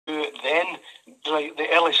the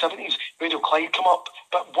early 70s, Radio Clyde come up.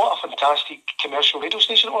 But what a fantastic commercial radio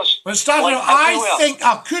station it was. Well, Starter, I think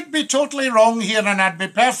I could be totally wrong here, and I'd be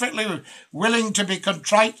perfectly willing to be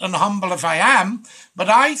contrite and humble if I am, but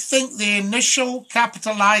I think the initial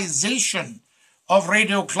capitalisation of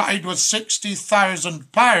Radio Clyde was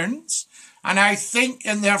 £60,000, and I think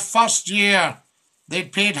in their first year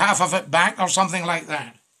they'd paid half of it back or something like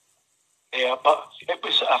that. Yeah, but it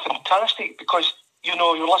was a fantastic, because, you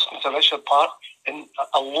know, you're listening to Richard Park in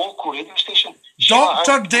a local radio station.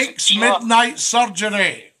 Dr. Dick's Midnight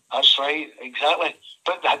Surgery. That's right, exactly.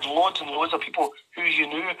 But they had loads and loads of people who you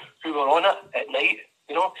knew who were on it at night,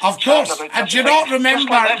 you know. Of course. And do you not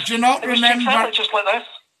remember? Do you not remember? Exactly just like this.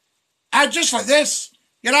 Just like this.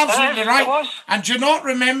 You're absolutely right. It was. And do you not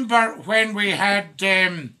remember when we had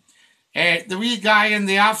the wee guy in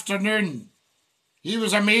the afternoon? He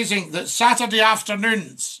was amazing. That Saturday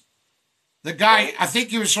afternoons, the guy, right. I think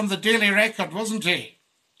he was from the Daily Record, wasn't he?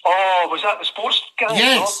 Oh, was that the sports guy?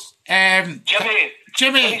 Yes. Jimmy.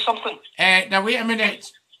 Jimmy something. Now, wait a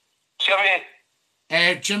minute. Jimmy.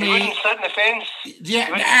 Jimmy. He wouldn't sit in the fence.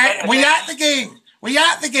 Yeah, we at the game. We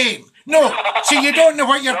at the game. No, so you don't know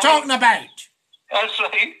what you're talking about. That's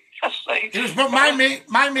right. That's right. It was, but my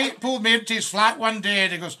mate pulled me into his flat one day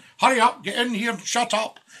and he goes, "Hurry up, get in here and shut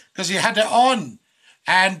up," because he had it on.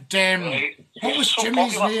 And right. What was so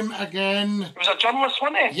Jimmy's name again? He was a journalist,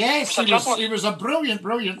 wasn't he? Yes, he was a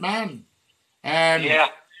brilliant man. Yeah.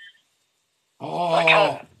 Oh.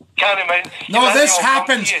 I can't remember. No, this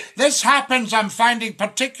happens. This happens, I'm finding,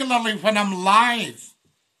 particularly when I'm live.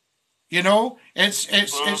 You know, it's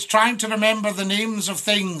trying to remember the names of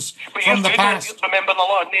things from the past. You're remembering a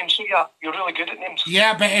lot of names, so you're really good at names.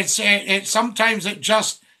 Yeah, but it's sometimes it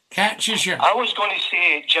just catches you. I was going to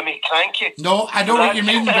say Jimmy Cranky. No, I know what you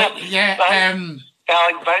mean, but yeah.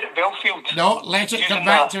 Alec Belfield. No, let it come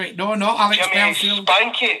back to it. No, not Alex Belfield.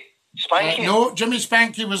 Spanky. No, Jimmy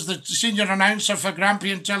Spanky was the senior announcer for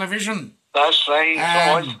Grampian Television. That's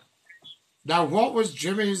right. Now, what was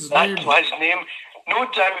Jimmy's name? That was his name. No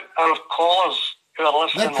doubt our callers who are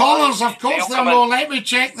listening. The callers, of course, they'll know. Let me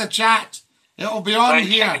check the chat. It'll be on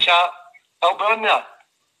here. Check the chat. It'll be on there.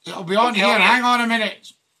 It'll be on here. Hang on a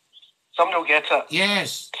minute. Somebody will get it.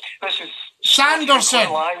 Yes. This is Sanderson.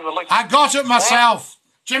 I got it myself.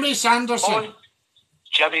 Jimmy Sanderson. Oh,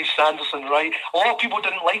 Jimmy Sanderson, right. A lot of people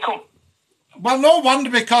didn't like him. Well, no wonder,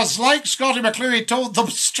 because like Scottie McClue told them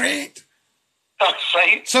straight. That's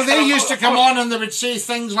right. So they used to come on and they would say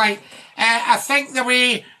things like, I think the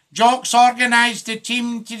way Jock's organised the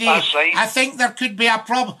team today, that's right. I think there could be a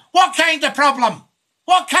problem. What kind of problem?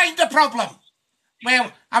 What kind of problem?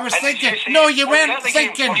 Well, I was thinking, no, you weren't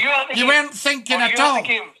thinking. You weren't thinking at all.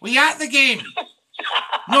 Were you at the game?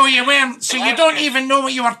 No, you weren't. So you don't even know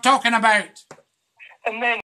what you were talking about. And then